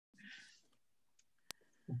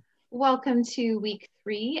Welcome to week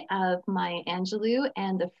 3 of my Angelou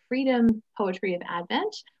and the Freedom Poetry of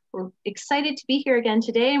Advent. We're excited to be here again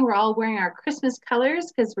today, and we're all wearing our Christmas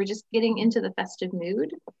colors because we're just getting into the festive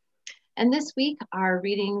mood. And this week, our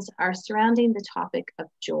readings are surrounding the topic of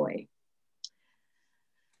joy.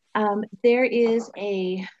 There is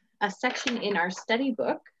a section in our study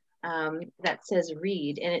book that says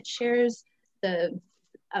read, and it shares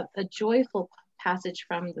a joyful passage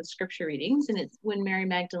from the scripture readings, and it's when Mary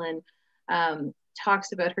Magdalene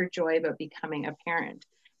talks about her joy about becoming a parent,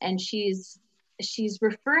 and she's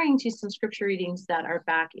referring to some scripture readings that are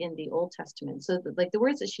back in the Old Testament. So the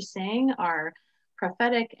words that she's saying are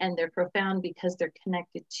prophetic, and they're profound because they're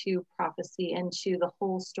connected to prophecy and to the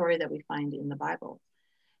whole story that we find in the Bible.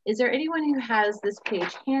 Is there anyone who has this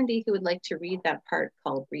page handy who would like to read that part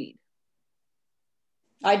called read?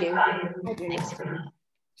 I do. Thanks.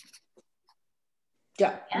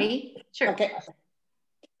 Yeah, me? Sure. Okay.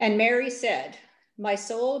 And Mary said, "My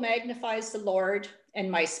soul magnifies the Lord, and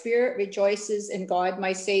my spirit rejoices in God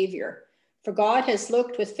my Savior, for God has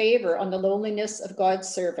looked with favor on the lowliness of God's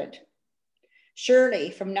servant. Surely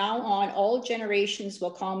from now on all generations will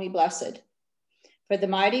call me blessed, for the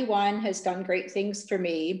Mighty One has done great things for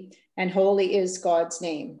me, and holy is God's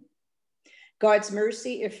name. God's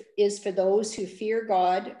mercy is for those who fear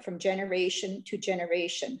God from generation to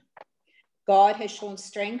generation. God has shown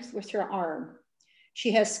strength with her arm. She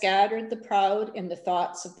has scattered the proud in the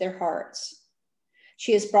thoughts of their hearts.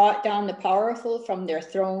 She has brought down the powerful from their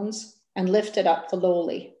thrones and lifted up the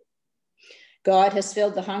lowly. God has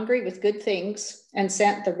filled the hungry with good things and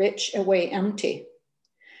sent the rich away empty.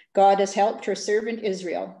 God has helped her servant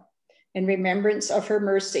Israel in remembrance of her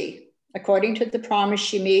mercy, according to the promise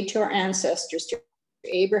she made to our ancestors, to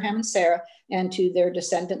Abraham and Sarah, and to their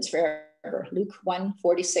descendants forever." Luke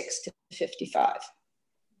 1:46-55.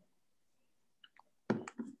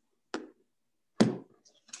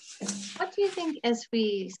 What do you think as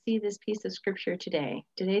we see this piece of scripture today?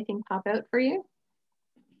 Did anything pop out for you?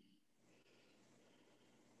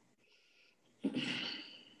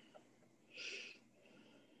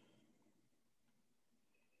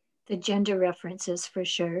 The gender references for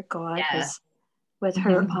sure. God is with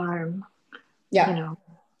her arm. Yeah. You know,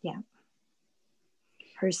 yeah.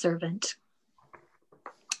 Her servant,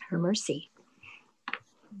 her mercy.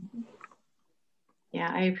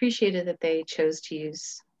 Yeah, I appreciated that they chose to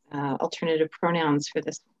use alternative pronouns for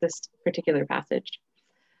this particular passage.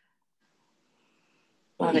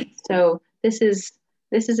 Love it. So this is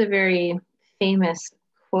a very famous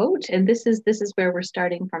quote, and this is where we're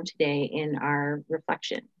starting from today in our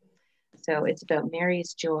reflection. So it's about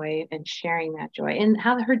Mary's joy and sharing that joy, and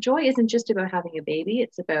how her joy isn't just about having a baby.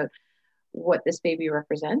 It's about what this baby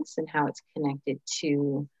represents and how it's connected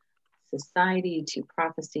to society, to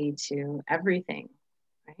prophecy, to everything,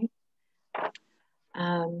 right?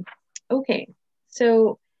 Okay,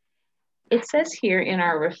 so it says here in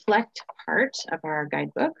our reflect part of our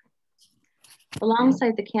guidebook,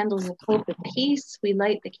 alongside the candles of hope and peace, we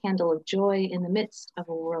light the candle of joy in the midst of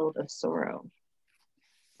a world of sorrow.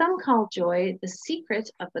 Some call joy the secret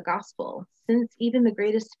of the gospel, since even the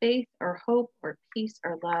greatest faith or hope or peace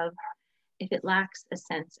or love, if it lacks a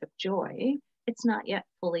sense of joy, it's not yet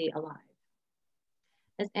fully alive.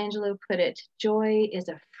 As Angelou put it, joy is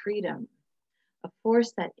a freedom, a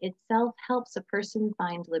force that itself helps a person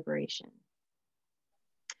find liberation.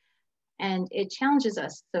 And it challenges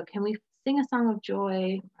us. So can we sing a song of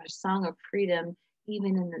joy, a song of freedom,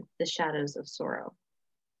 even in the shadows of sorrow?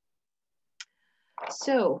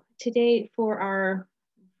 So today for our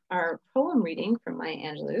poem reading from Maya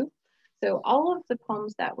Angelou. So all of the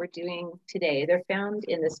poems that we're doing today, they're found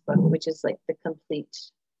in this book, which is like the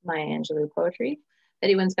complete Maya Angelou poetry. If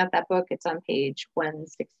anyone's got that book, it's on page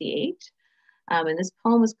 168. And this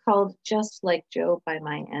poem is called Just Like Job by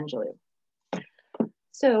Maya Angelou.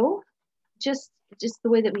 So just the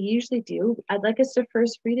way that we usually do, I'd like us to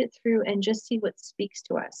first read it through and just see what speaks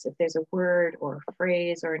to us. If there's a word or a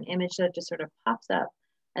phrase or an image that just sort of pops up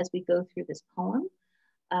as we go through this poem,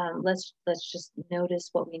 let's just notice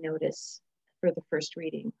what we notice for the first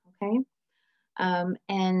reading, okay?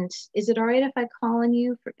 And is it all right if I call on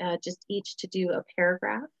you for just each to do a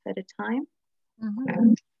paragraph at a time? Mm-hmm.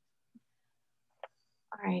 Okay.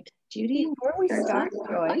 All right, Judy. Before we start,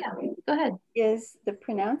 Joy, oh, yeah. Go ahead. Is the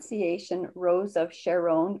pronunciation Rose of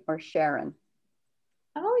Sharon or Sharon?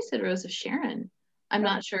 I've always said Rose of Sharon. I'm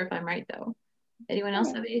not sure if I'm right though. Anyone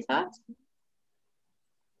else have any thoughts?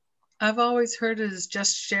 I've always heard it as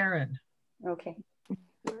just Sharon. Okay.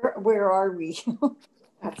 Where are we?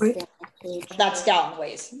 That's down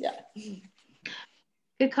ways, yeah.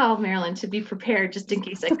 Good call, Marilyn, to be prepared just in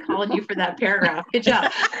case I called you for that paragraph. Good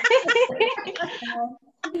job.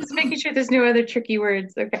 Just making sure there's no other tricky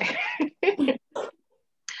words. Okay.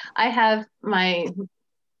 I have my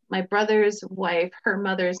brother's wife, her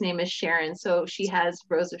mother's name is Sharon. So she has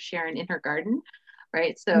Rose of Sharon in her garden,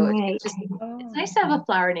 right? So Right. it's nice to have a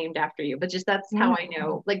flower named after you, but just that's how I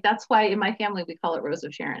know. Like that's why in my family we call it Rose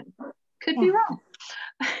of Sharon. Could be wrong.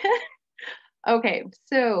 Okay,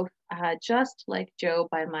 so Just Like Joe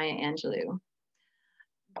by Maya Angelou.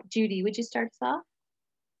 Judy, would you start us off?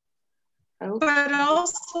 Oh. But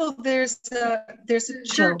also there's a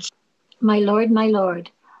church. My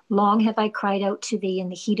Lord, long have I cried out to thee in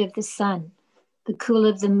the heat of the sun, the cool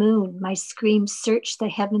of the moon. My screams searched the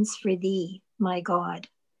heavens for thee, my God.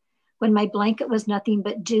 When my blanket was nothing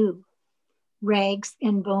but dew, rags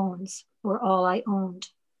and bones were all I owned.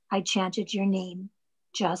 I chanted your name,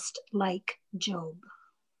 just like Job.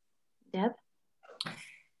 Deb?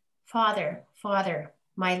 Father, Father,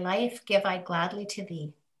 my life give I gladly to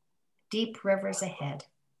thee. Deep rivers ahead,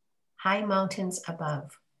 high mountains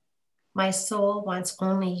above. My soul wants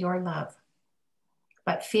only your love.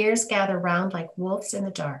 But fears gather round like wolves in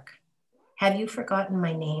the dark. Have you forgotten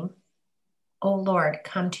my name? O Lord,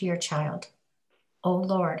 come to your child. O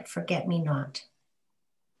Lord, forget me not.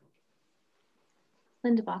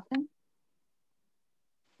 Linda Bachman?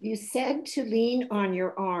 You said to lean on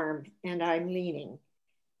your arm, and I'm leaning.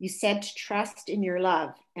 You said to trust in your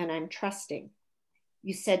love, and I'm trusting.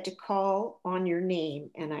 You said to call on your name,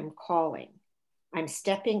 and I'm calling. I'm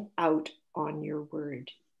stepping out on your word.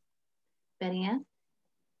 Betty Ann?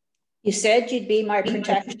 You said you'd be my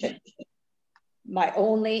protection, my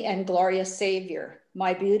only and glorious Savior,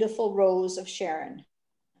 my beautiful Rose of Sharon.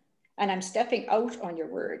 And I'm stepping out on your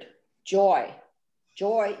word. Joy,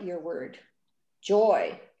 joy, your word.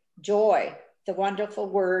 Joy, joy, the wonderful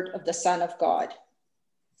word of the Son of God.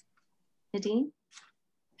 Nadine?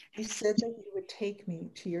 You said that you would take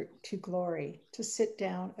me to glory, to sit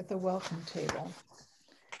down at the welcome table.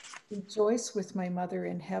 Rejoice with my mother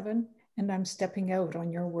in heaven, and I'm stepping out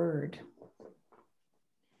on your word.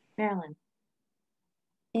 Marilyn?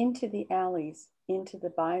 Into the alleys, into the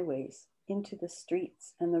byways, into the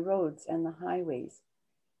streets and the roads and the highways,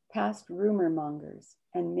 past rumor mongers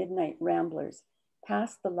and midnight ramblers,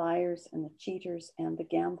 past the liars and the cheaters and the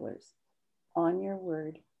gamblers. On your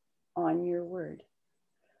word, on your word.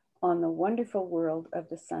 On the wonderful word of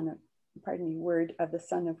the Son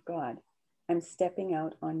of God. I'm stepping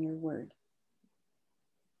out on your word.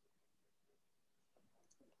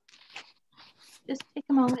 Just take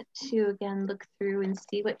a moment to again look through and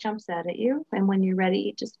see what jumps out at you. And when you're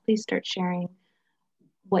ready, just please start sharing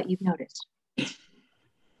what you've noticed.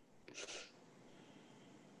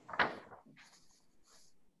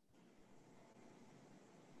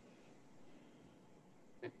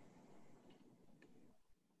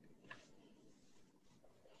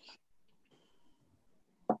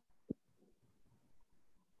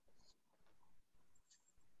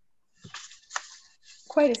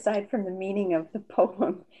 Quite aside from the meaning of the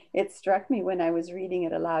poem, it struck me when I was reading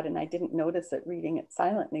it aloud, and I didn't notice it reading it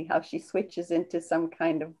silently, how she switches into some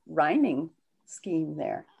kind of rhyming scheme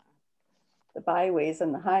there. The byways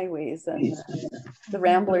and the highways and the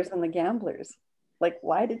ramblers and the gamblers. Like,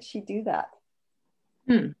 why did she do that?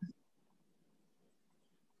 I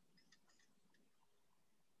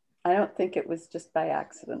don't think it was just by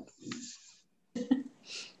accident.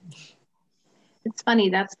 It's funny,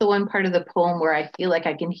 that's the one part of the poem where I feel like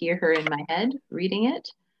I can hear her in my head reading it,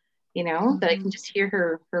 you know, that I can just hear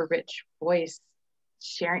her rich voice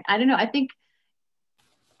sharing. I don't know, I think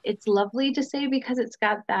it's lovely to say because it's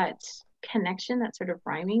got that connection, that sort of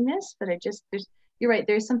rhymingness, but you're right,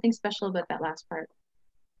 there's something special about that last part.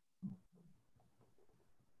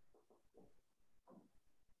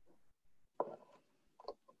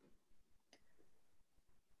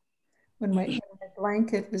 When my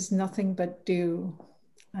blanket is nothing but dew,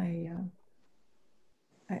 I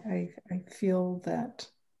feel that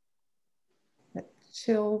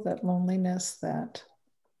chill, that loneliness, that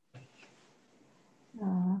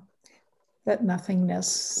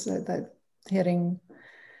nothingness, that hitting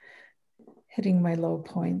my low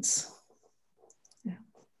points. Yeah.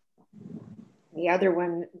 The other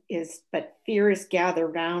one is, but fears gather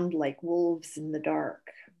round like wolves in the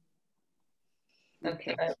dark.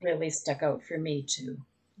 Okay, that really stuck out for me too.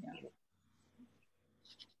 Yeah.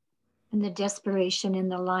 And the desperation in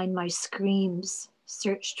the line, my screams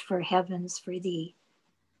searched for heavens for thee.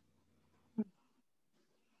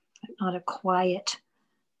 Not a quiet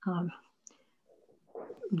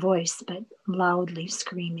voice, but loudly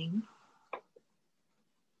screaming.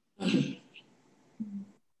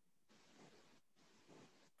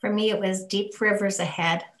 For me, it was deep rivers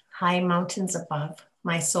ahead, high mountains above.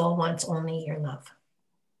 My soul wants only your love.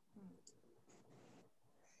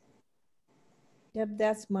 Deb,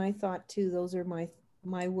 that's my thought too. Those are my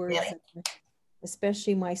words. Really?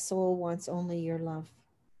 Especially my soul wants only your love.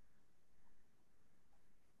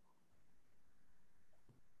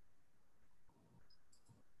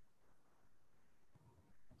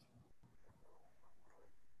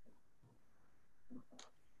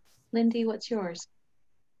 Lindy, what's yours?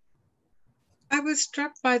 I was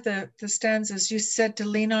struck by the stanzas. You said to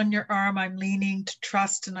lean on your arm, I'm leaning, to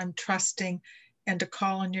trust and I'm trusting, and to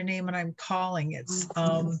call on your name and I'm calling.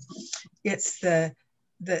 It's the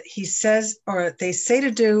he says, or they say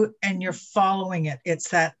to do, and you're following it.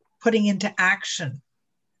 It's that putting into action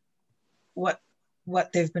what's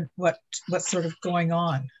sort of going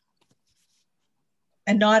on,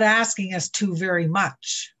 and not asking us to very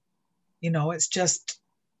much. You know, it's just,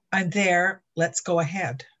 I'm there, let's go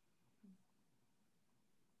ahead.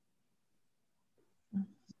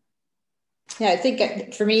 Yeah, I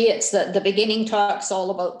think for me, it's the beginning talks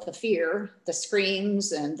all about the fear, the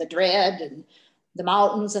screams and the dread and the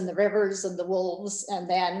mountains and the rivers and the wolves. And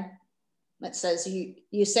then it says,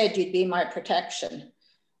 you said you'd be my protection.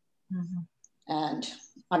 Mm-hmm. And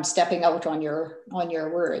I'm stepping out on your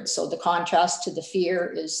word. So the contrast to the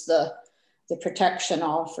fear is the protection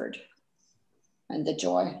offered and the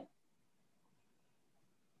joy.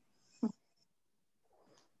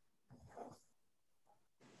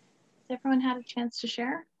 Has everyone had a chance to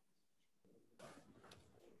share?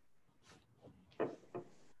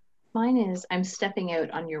 Mine is, I'm stepping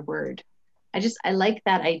out on your word. I like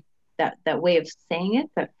that that way of saying it,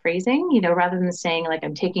 that phrasing, you know, rather than saying like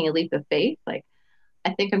I'm taking a leap of faith. Like,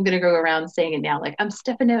 I think I'm gonna go around saying it now, like I'm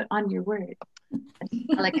stepping out on your word.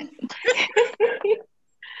 I like it.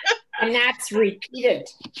 And that's repeated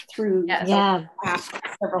through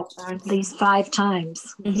several times. At least 5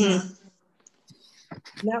 times. Mm-hmm.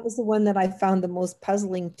 That was the one that I found the most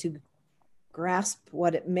puzzling to grasp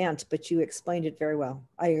what it meant, but you explained it very well.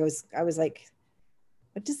 I was like,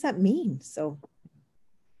 what does that mean? So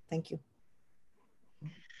thank you.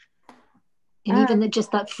 And even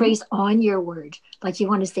just that phrase, on your word, like you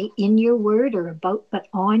want to say in your word or about, but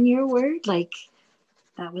on your word, like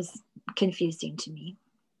that was confusing to me.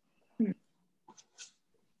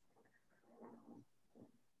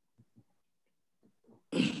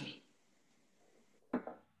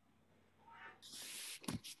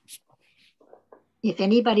 If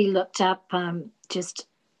anybody looked up just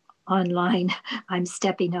online, I'm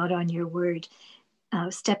stepping out on your word.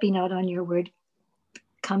 Stepping out on your word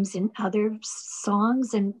comes in other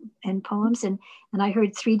songs and poems. And I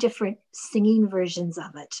heard 3 different singing versions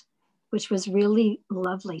of it, which was really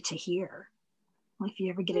lovely to hear. Well, if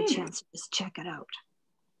you ever get a chance, just check it out.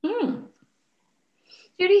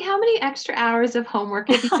 Judy, how many extra hours of homework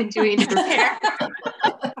have you been doing to prepare?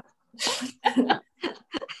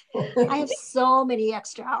 I have so many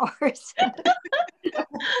extra hours.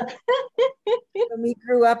 When we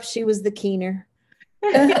grew up, she was the keener.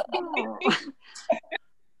 Oh.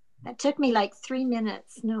 That took me like 3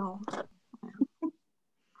 minutes. No.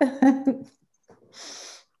 And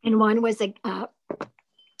one was a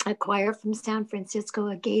choir from San Francisco,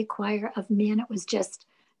 a gay choir of men. It was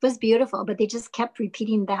beautiful, but they just kept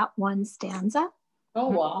repeating that one stanza. Oh,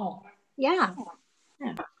 wow. Yeah.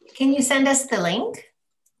 Can you send us the link?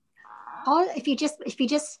 Oh, if you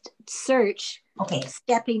just search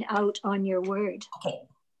stepping out on your word,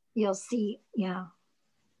 you'll see. Yeah.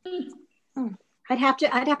 I'd have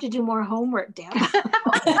to do more homework, Deb.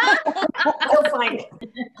 You'll find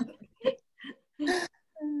it.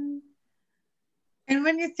 And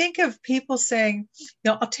when you think of people saying, you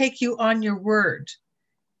know, I'll take you on your word,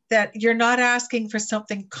 that you're not asking for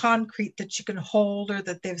something concrete that you can hold or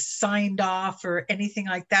that they've signed off or anything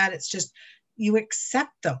like that. It's just you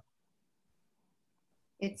accept them.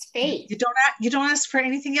 It's faith. You don't ask for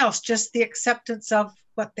anything else, just the acceptance of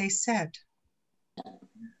what they said.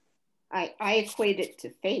 I equate it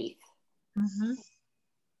to faith. Mm-hmm.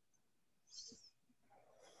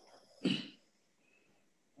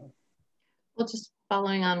 Well, just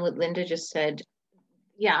following on what Linda just said,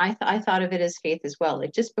 yeah, I thought of it as faith as well.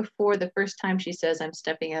 Like just before the first time she says, I'm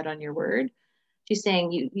stepping out on your word, she's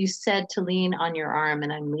saying, you said to lean on your arm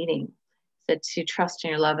and I'm leaning. Said to trust in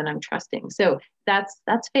your love and I'm trusting. So that's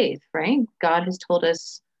faith, right? God has told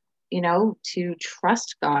us, you know, to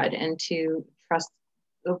trust God and to trust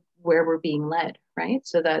where we're being led, right?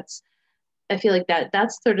 So I feel like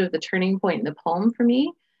that's sort of the turning point in the poem for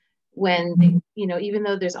me, when, you know, even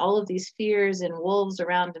though there's all of these fears and wolves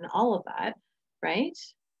around and all of that, right?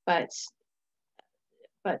 But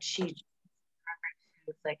she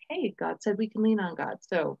it's like, hey, God said we can lean on God.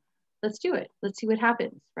 So let's do it. Let's see what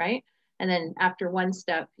happens, right? And then after one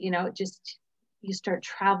step, you know, just you start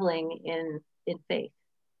traveling in faith,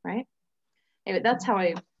 right? Anyway, that's how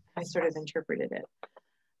I sort of interpreted it.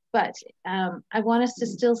 But I want us to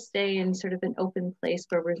still stay in sort of an open place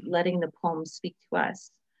where we're letting the poem speak to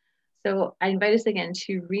us. So I invite us again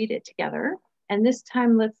to read it together. And this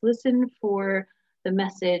time, let's listen for the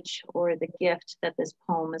message or the gift that this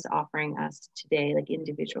poem is offering us today, like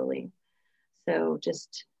individually. So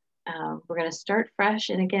just, we're going to start fresh.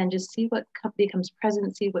 And again, just see what becomes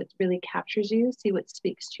present, see what really captures you, see what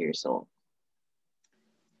speaks to your soul.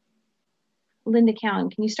 Linda Cowan,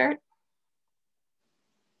 can you start?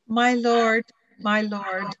 My Lord,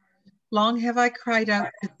 long have I cried out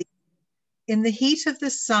to thee. In the heat of the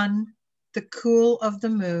sun, the cool of the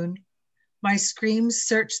moon, my screams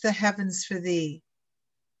search the heavens for thee.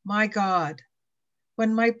 My God,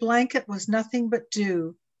 when my blanket was nothing but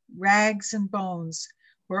dew, rags and bones,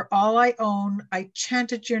 were all I own, I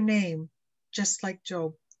chanted your name, just like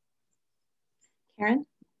Job. Karen?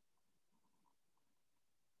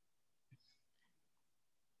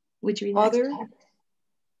 Would you read that?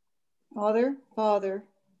 Father,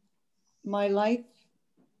 my life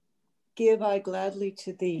give I gladly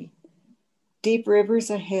to thee. Deep rivers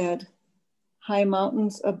ahead, high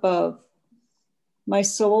mountains above. My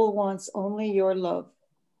soul wants only your love,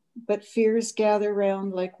 but fears gather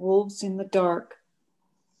round like wolves in the dark.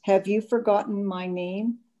 Have you forgotten my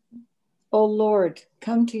name? O Lord,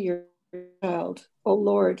 come to your child. O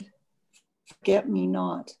Lord, forget me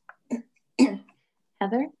not.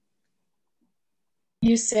 Heather?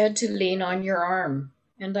 You said to lean on your arm,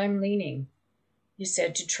 and I'm leaning. You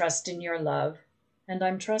said to trust in your love, and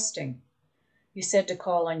I'm trusting. You said to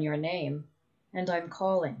call on your name, and I'm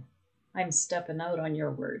calling. I'm stepping out on your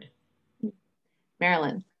word.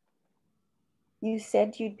 Marilyn? You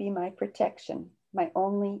said you'd be my protection, my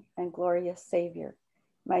only and glorious Savior,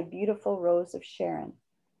 my beautiful Rose of Sharon,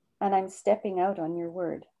 and I'm stepping out on your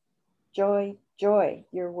word. Joy, joy,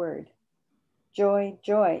 your word. Joy,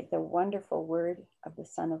 joy, the wonderful word of the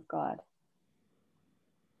Son of God.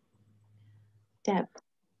 Deb?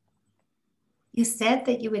 You said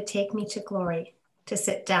that you would take me to glory, to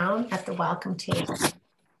sit down at the welcome table.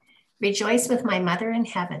 Rejoice with my mother in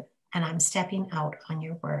heaven, and I'm stepping out on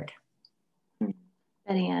your word.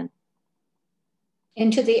 Betty Ann?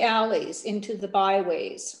 Into the alleys, into the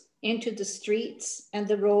byways, into the streets and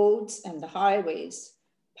the roads and the highways,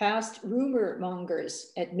 past rumor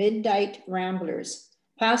mongers at midnight ramblers,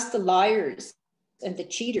 past the liars and the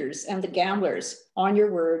cheaters and the gamblers, on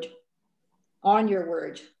your word, on your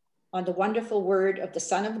word, on the wonderful word of the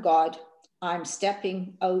Son of God, I'm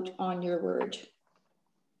stepping out on your word.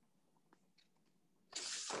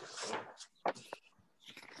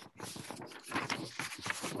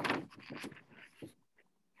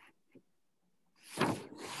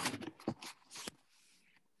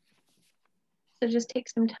 So just take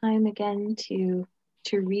some time again to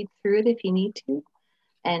read through it if you need to.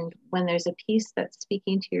 And when there's a piece that's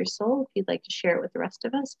speaking to your soul, if you'd like to share it with the rest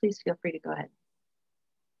of us, please feel free to go ahead.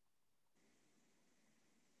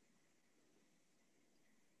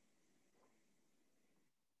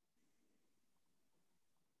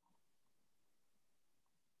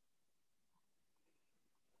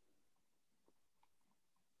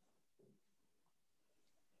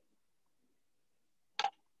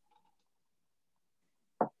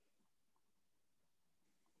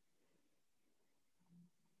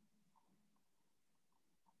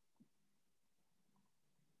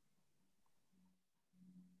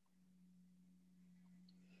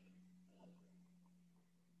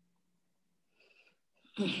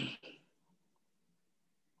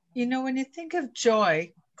 You know, when you think of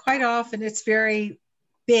joy, quite often it's very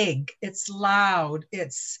big, it's loud,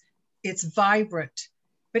 it's vibrant.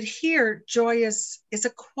 But here, joy is a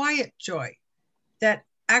quiet joy that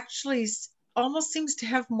actually almost seems to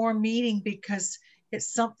have more meaning because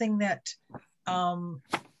it's something that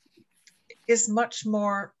is much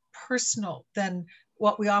more personal than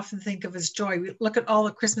what we often think of as joy. We look at all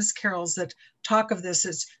the Christmas carols that talk of this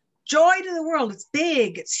as joy to the world. It's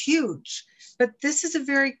big, it's huge. But this is a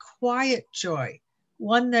very quiet joy,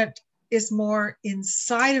 one that is more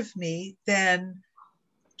inside of me than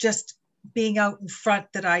just being out in front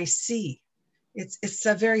that I see. It's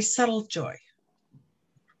a very subtle joy.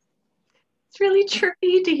 It's really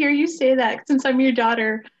trippy to hear you say that since I'm your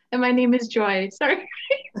daughter and my name is Joy. Sorry,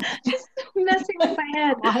 just messing with my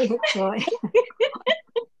head. Quiet joy.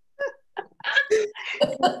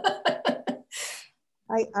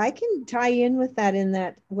 I can tie in with that in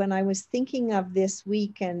that when I was thinking of this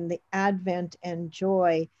week and the Advent and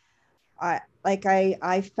joy, like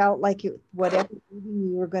I felt like whatever reading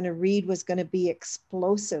you were going to read was going to be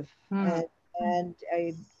explosive. And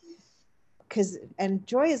I, because, and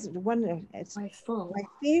joy is it's my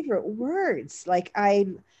favorite words. Like I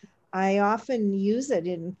often use it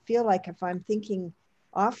and feel like if I'm thinking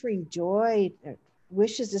offering joy,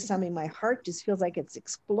 wishes to something, my heart just feels like it's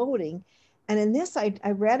exploding. And in this, I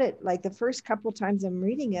read it like the first couple times I'm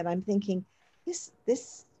reading it, I'm thinking,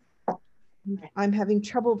 this I'm having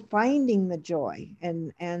trouble finding the joy.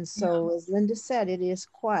 And so as Linda said, it is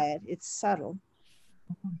quiet, it's subtle.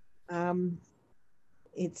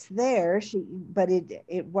 It's there, but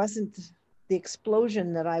it wasn't the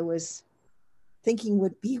explosion that I was thinking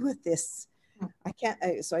would be with this.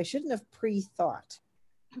 So I shouldn't have pre-thought.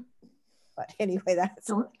 But anyway,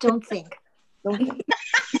 that's don't think. Don't think.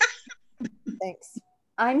 Thanks.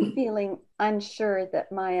 I'm feeling unsure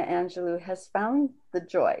that Maya Angelou has found the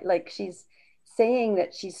joy. Like she's saying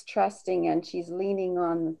that she's trusting and she's leaning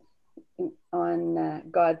on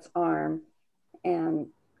God's arm and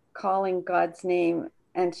calling God's name,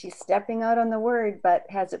 and she's stepping out on the word, but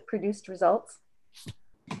has it produced results?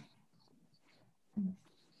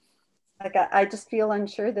 Like I just feel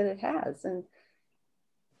unsure that it has. And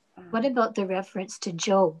what about the reference to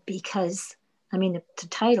Job? Because I mean, the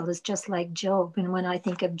title is just like Job. And when I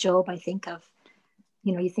think of Job, I think of,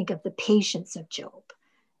 you think of the patience of Job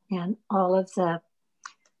and all of the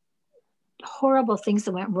horrible things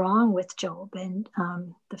that went wrong with Job and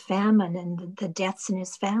the famine and the deaths in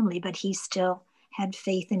his family. But he still had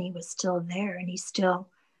faith and he was still there and he still,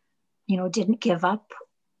 didn't give up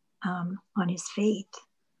on his faith.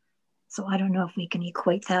 So I don't know if we can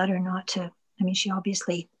equate that or not to, she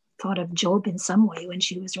obviously thought of Job in some way when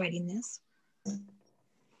she was writing this.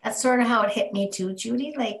 That's sort of how it hit me too,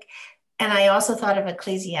 Judy. And I also thought of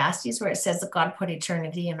Ecclesiastes where it says that God put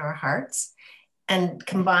eternity in our hearts. And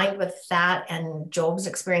combined with that and Job's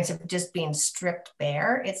experience of just being stripped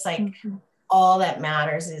bare, it's like all that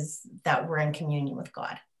matters is that we're in communion with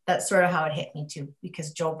God. That's sort of how it hit me too,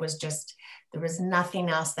 because Job was just, there was nothing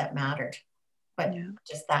else that mattered, but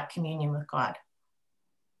just that communion with God.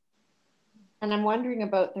 And I'm wondering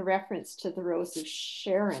about the reference to the Rose of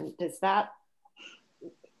Sharon.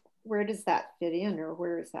 Where does that fit in, or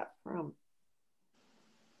where is that from?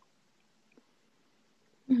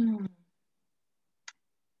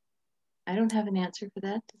 I don't have an answer for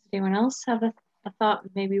that. Does anyone else have a thought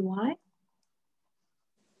maybe why?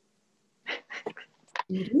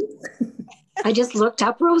 I just looked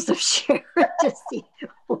up Rose of Sharon to see.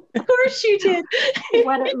 Of course you did.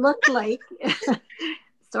 What it looked like.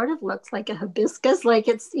 Sort of looks like a hibiscus, like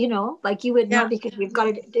it's, like you would know because we've got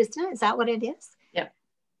it. Is that what it is?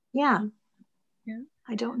 Yeah.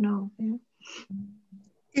 I don't know. Yeah.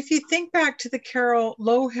 If you think back to the carol,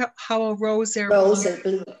 Lo, how a rose there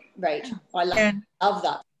blue. Right. I love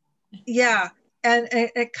that. Yeah. And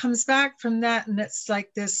it comes back from that. And it's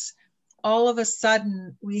like this, all of a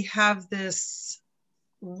sudden we have this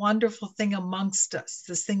wonderful thing amongst us,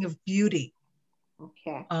 this thing of beauty.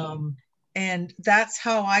 Okay. And that's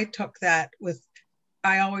how I took that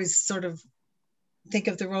I always sort of think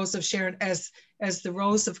of the Rose of Sharon as the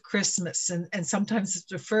rose of Christmas. And sometimes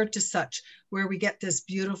it's referred to such, where we get this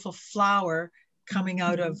beautiful flower coming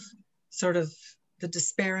out of sort of the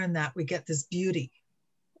despair in that we get this beauty.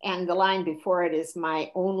 And the line before it is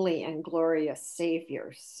my only and glorious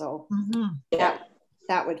Savior. So that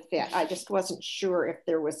would fit. I just wasn't sure if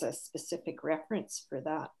there was a specific reference for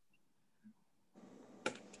that.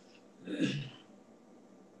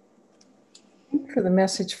 For the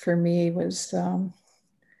message for me was the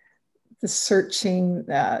searching,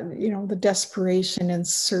 the desperation and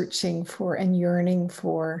searching for and yearning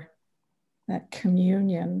for that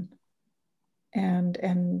communion,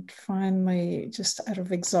 and finally, just out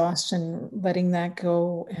of exhaustion, letting that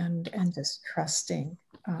go and just trusting,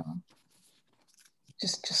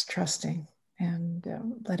 just trusting and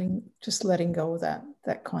letting go of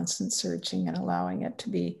that constant searching and allowing it to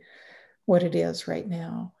be what it is right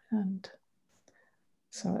now. And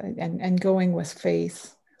so, and going with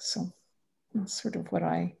faith. So that's sort of what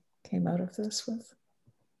I came out of this with.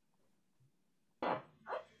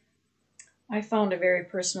 I found a very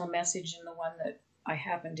personal message in the one that I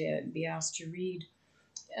happened to be asked to read.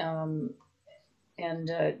 You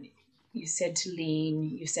said to lean,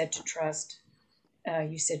 you said to trust,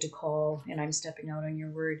 you said to call, and I'm stepping out on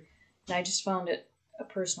your word. And I just found it a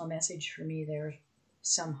personal message for me there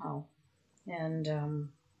somehow. And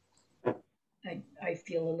I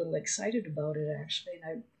feel a little excited about it, actually.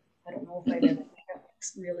 And I don't know if I've ever been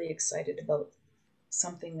really excited about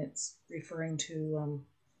something that's referring to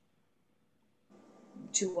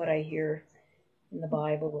what I hear in the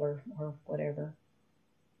Bible or whatever.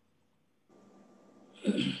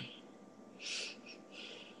 Is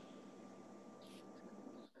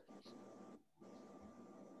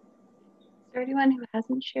there anyone who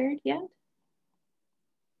hasn't shared yet?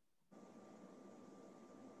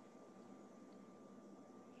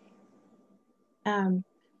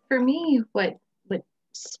 For me, what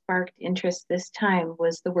sparked interest this time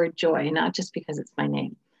was the word joy, not just because it's my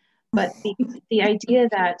name, but the idea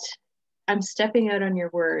that I'm stepping out on your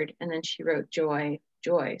word, and then she wrote joy,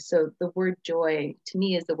 joy. So the word joy to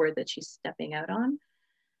me is the word that she's stepping out on.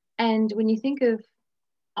 And when you think of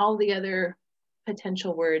all the other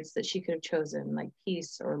potential words that she could have chosen, like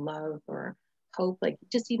peace or love or hope, like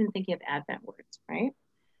just even thinking of Advent words, right?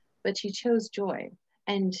 But she chose joy.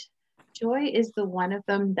 And joy is the one of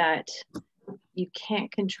them that you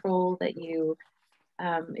can't control, that you,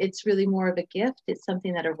 it's really more of a gift. It's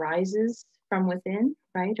something that arises from within,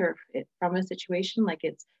 right? Or from a situation, like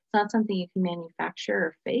it's not something you can manufacture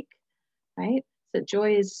or fake, right? So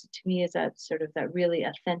joy is, to me, is that sort of that really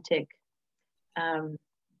authentic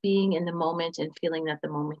being in the moment and feeling that the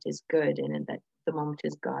moment is good and that the moment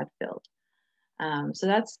is God-filled. So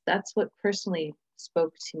that's what personally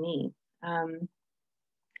spoke to me.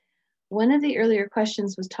 One of the earlier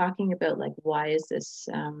questions was talking about like, why is this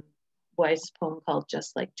poem called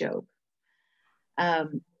Just Like Job?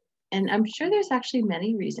 And I'm sure there's actually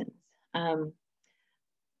many reasons. I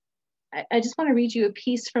just want to read you a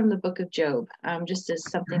piece from the book of Job, just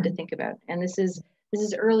as something to think about. And this is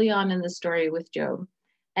early on in the story with Job.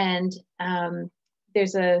 And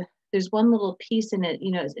there's one little piece in it,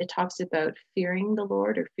 you know, it talks about fearing the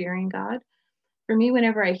Lord or fearing God. For me,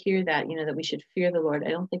 whenever I hear that, you know, that we should fear the Lord, I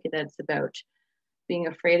don't think that it's about being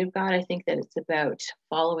afraid of God. I think that it's about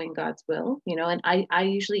following God's will, you know, and I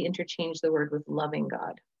usually interchange the word with loving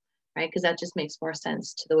God, right? Because that just makes more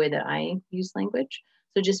sense to the way that I use language.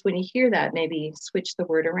 So just when you hear that, maybe switch the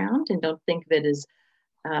word around and don't think of it as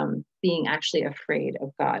being actually afraid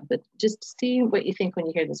of God, but just see what you think when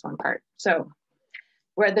you hear this one part. So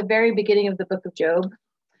we're at the very beginning of the book of Job.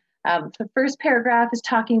 The first paragraph is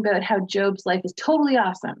talking about how Job's life is totally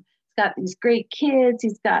awesome. He's got these great kids,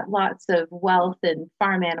 he's got lots of wealth and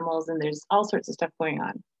farm animals, and there's all sorts of stuff going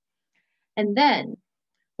on. And then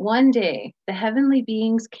one day, the heavenly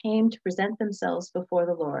beings came to present themselves before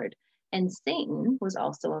the Lord, and Satan was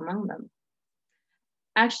also among them.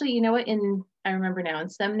 Actually, you know what? I remember now, in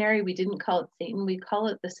seminary, we didn't call it Satan, we call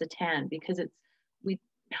it the Satan, because we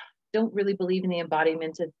don't really believe in the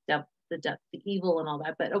embodiment of the evil and all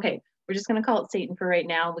that. But okay, we're just going to call it Satan for right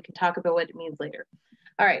now. We can talk about what it means later.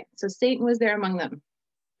 All right, so Satan was there among them.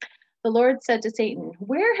 The Lord said to Satan,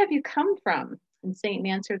 "Where have you come from?" And Satan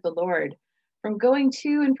answered the Lord, "From going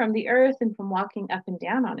to and from the earth and from walking up and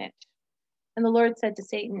down on it." And the Lord said to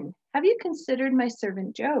Satan, "Have you considered my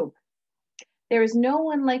servant Job? There is no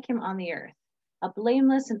one like him on the earth, a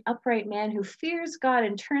blameless and upright man who fears God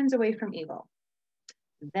and turns away from evil."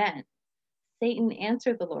 Then Satan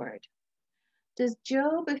answered the Lord, "Does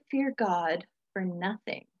Job fear God for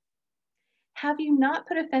nothing? Have you not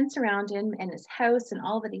put a fence around him and his house and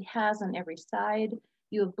all that he has on every side?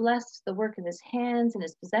 You have blessed the work of his hands, and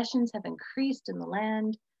his possessions have increased in the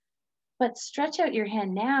land. But stretch out your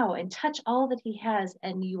hand now and touch all that he has,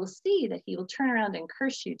 and you will see that he will turn around and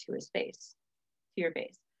curse you to your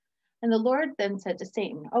face." And the Lord then said to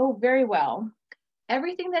Satan, "Oh, very well.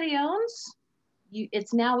 Everything that he owns,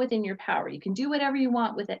 it's now within your power. You can do whatever you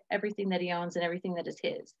want with it, everything that he owns and everything that is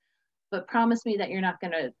his. But promise me that you're not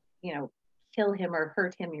going to, you know, kill him or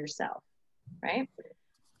hurt him yourself," right?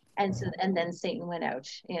 And then Satan went out,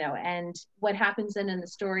 you know, and what happens then in the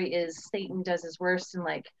story is Satan does his worst, and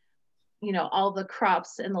like, you know, all the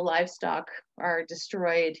crops and the livestock are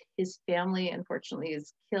destroyed. His family, unfortunately,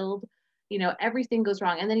 is killed. You know, everything goes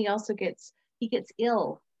wrong. And then he gets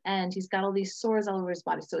ill, and he's got all these sores all over his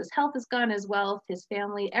body. So his health is gone, his wealth, his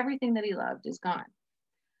family, everything that he loved is gone.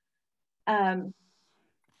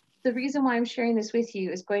 The reason why I'm sharing this with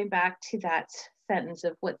you is going back to that sentence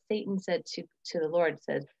of what Satan said to the Lord.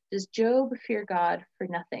 Said, "Does Job fear God for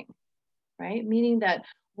nothing?" Right? Meaning that,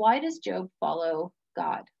 why does Job follow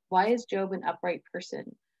God? Why is Job an upright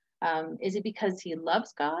person? Is it because he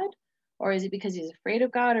loves God? Or is it because he's afraid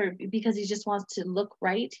of God? Or because he just wants to look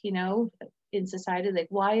right, you know, in society?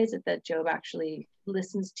 Like, why is it that Job actually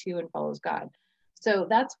listens to and follows God? So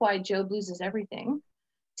that's why Job loses everything,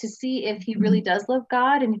 to see if he really does love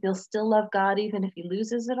God and if he'll still love God even if he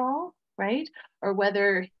loses it all, right? Or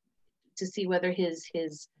to see whether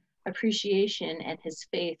his appreciation and his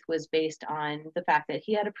faith was based on the fact that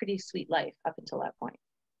he had a pretty sweet life up until that point.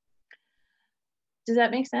 Does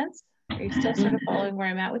that make sense? Are you still sort of following where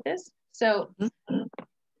I'm at with this? So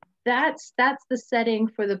that's the setting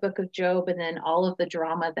for the book of Job, and then all of the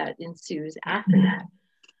drama that ensues after that.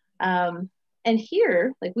 And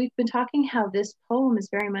here, like we've been talking, how this poem is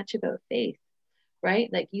very much about faith, right?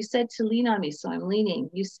 Like you said to lean on me, so I'm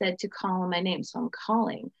leaning. You said to call on my name, so I'm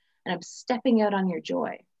calling, and I'm stepping out on your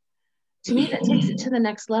joy. To me, that takes it to the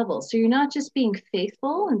next level. So you're not just being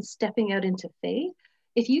faithful and stepping out into faith.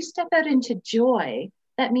 If you step out into joy,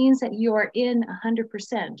 that means that you are in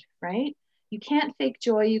 100%, right? You can't fake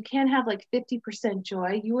joy. You can't have like 50%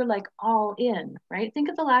 joy. You were like all in, right? Think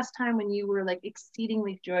of the last time when you were like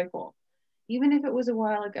exceedingly joyful, even if it was a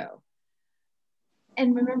while ago.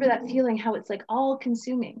 And remember that feeling, how it's like all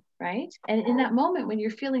consuming, right? And in that moment when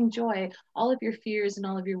you're feeling joy, all of your fears and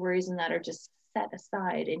all of your worries and that are just set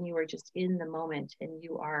aside, and you are just in the moment, and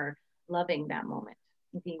you are loving that moment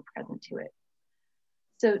and being present to it.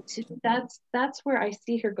 So that's where I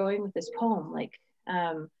see her going with this poem. Like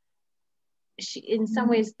she, in some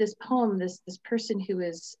ways, this poem, this person who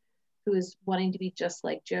is wanting to be just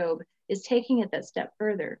like Job, is taking it that step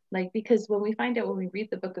further. Like, because when we find out, when we read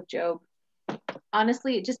the book of Job,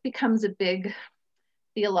 honestly, it just becomes a big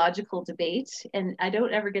theological debate. And I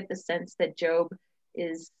don't ever get the sense that Job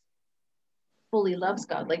fully loves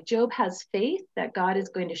God. Like Job has faith that God is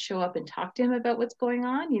going to show up and talk to him about what's going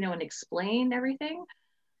on, and explain everything.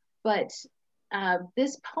 But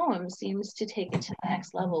this poem seems to take it to the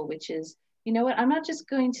next level, which is, you know what, I'm not just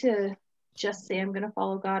going to just say I'm going to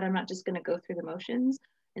follow God. I'm not just going to go through the motions.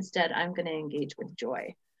 Instead, I'm going to engage with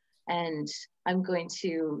joy. And I'm going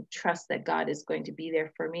to trust that God is going to be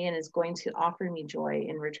there for me and is going to offer me joy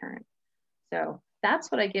in return. So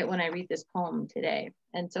that's what I get when I read this poem today.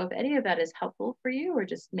 And so if any of that is helpful for you or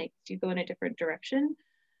just makes you go in a different direction,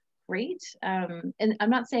 great. And I'm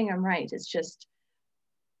not saying I'm right. It's just,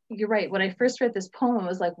 you're right. When I first read this poem, I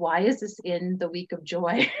was like, why is this in the week of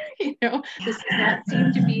joy? This does not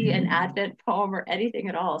seem to be an Advent poem or anything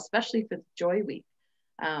at all, especially for the Joy Week.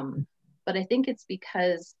 But I think it's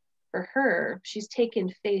because for her, she's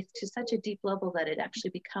taken faith to such a deep level that it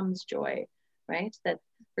actually becomes joy, right? That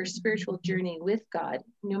her spiritual journey with God,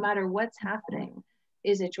 no matter what's happening,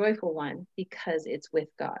 is a joyful one because it's with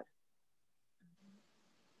God.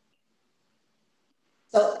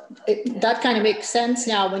 So that kind of makes sense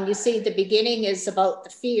now when you see the beginning is about the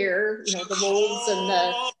fear, the wolves and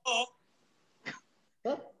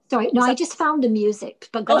the... Sorry, no, I just found the music,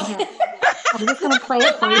 but go ahead. I'm just going to play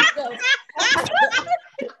it for you.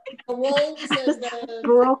 The wolves and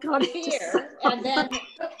the fear, and then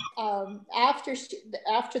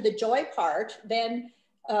after the joy part, then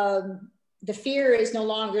the fear is no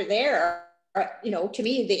longer there. To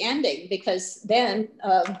me, the ending, because then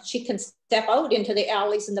she can step out into the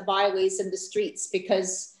alleys and the byways and the streets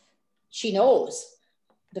because she knows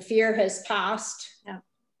the fear has passed.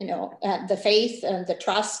 And the faith and the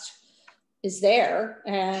trust is there,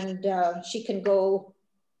 and she can go.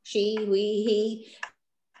 He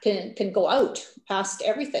can go out past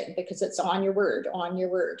everything because it's on your word.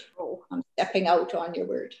 Oh, I'm stepping out on your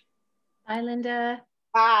word. Bye, Linda.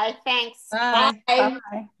 Bye. Thanks. Bye. Bye.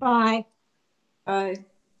 Bye. Bye.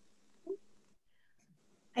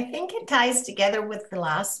 I think it ties together with the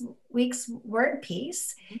last week's word,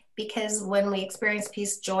 peace, because when we experience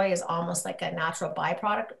peace, joy is almost like a natural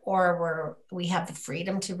byproduct, or we have the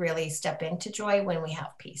freedom to really step into joy when we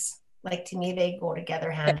have peace. Like, to me, they go together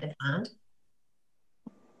hand in hand.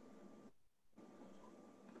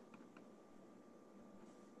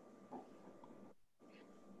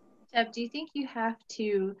 Deb, do you think you have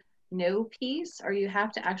to know peace, or you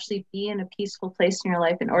have to actually be in a peaceful place in your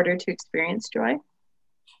life in order to experience joy?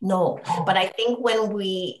 No, but I think when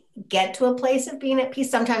we get to a place of being at peace,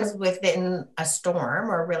 sometimes within a storm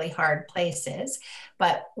or really hard places,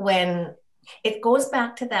 but when it goes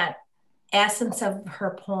back to that essence of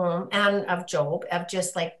her poem and of Job, of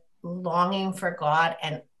just like longing for God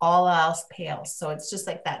and all else pales. So it's just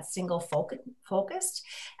like that single focused.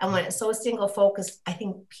 And when it's so single focused, I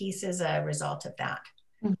think peace is a result of that.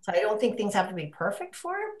 So I don't think things have to be perfect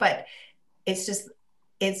for it, but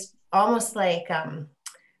it's almost like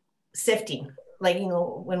sifting. Like,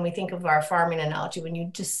 when we think of our farming analogy, when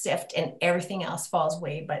you just sift and everything else falls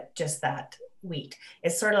away, but just that wheat.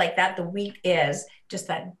 It's sort of like that. The wheat is just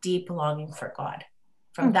that deep longing for God.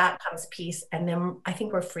 From that comes peace. And then I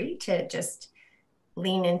think we're free to just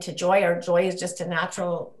lean into joy, or joy is just a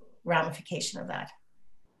natural ramification of that.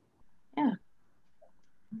 Yeah.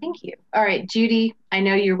 Thank you. All right, Judy, I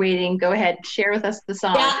know you're waiting. Go ahead, share with us the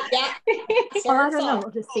song. Yeah. I don't know. We'll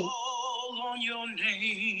just see. On your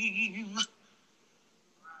name,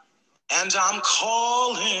 and I'm calling.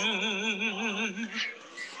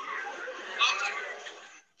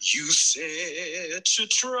 You said to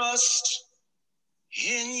trust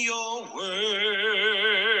in your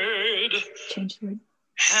word. Change the word.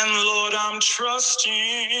 And Lord, I'm trusting.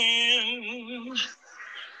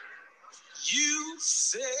 You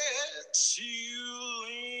said to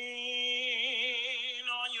lean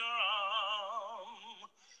on your arm,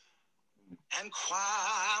 and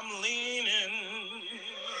while I'm leaning,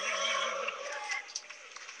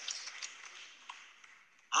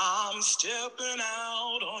 I'm stepping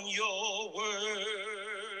out on your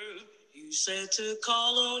word. You said to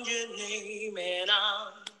call on your name, and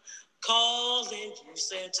I'm calling. You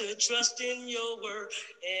said to trust in your word,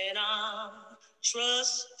 and I'm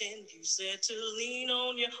trusting. You said to lean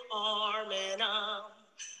on your arm, and I'm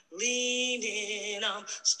leaning. I'm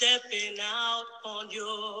stepping out on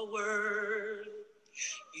your word.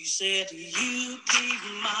 You said you be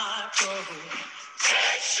my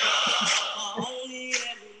protection, my only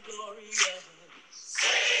and glorious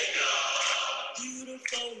Savior,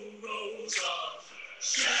 beautiful rose of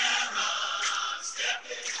Sharon,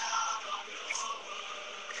 stepping out on your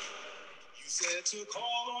word. You said to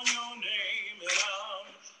call on your name, and I'm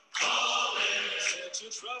calling. You said to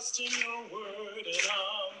trust in your word, and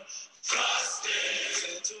I'm trusting. You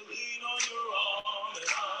said to lean on your arm, and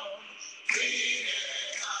I'm leaning.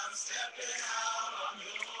 I'm stepping out on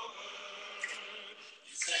your word.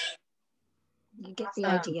 You said. You get the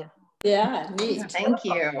idea. Yeah, neat. Thank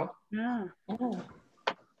you. Yeah. Oh.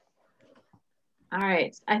 All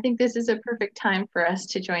right. I think this is a perfect time for us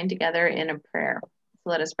to join together in a prayer. So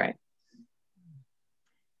let us pray.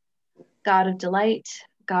 God of delight,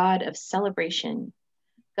 God of celebration,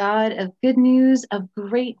 God of good news, of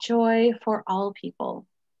great joy for all people,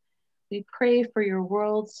 we pray for your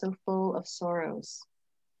world so full of sorrows.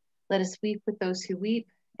 Let us weep with those who weep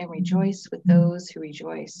and rejoice with those who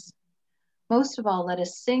rejoice. Most of all, let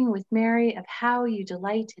us sing with Mary of how you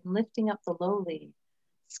delight in lifting up the lowly,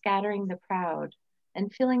 scattering the proud,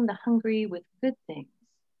 and filling the hungry with good things.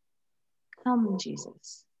 Come,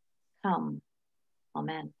 Jesus, come.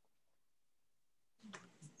 Amen.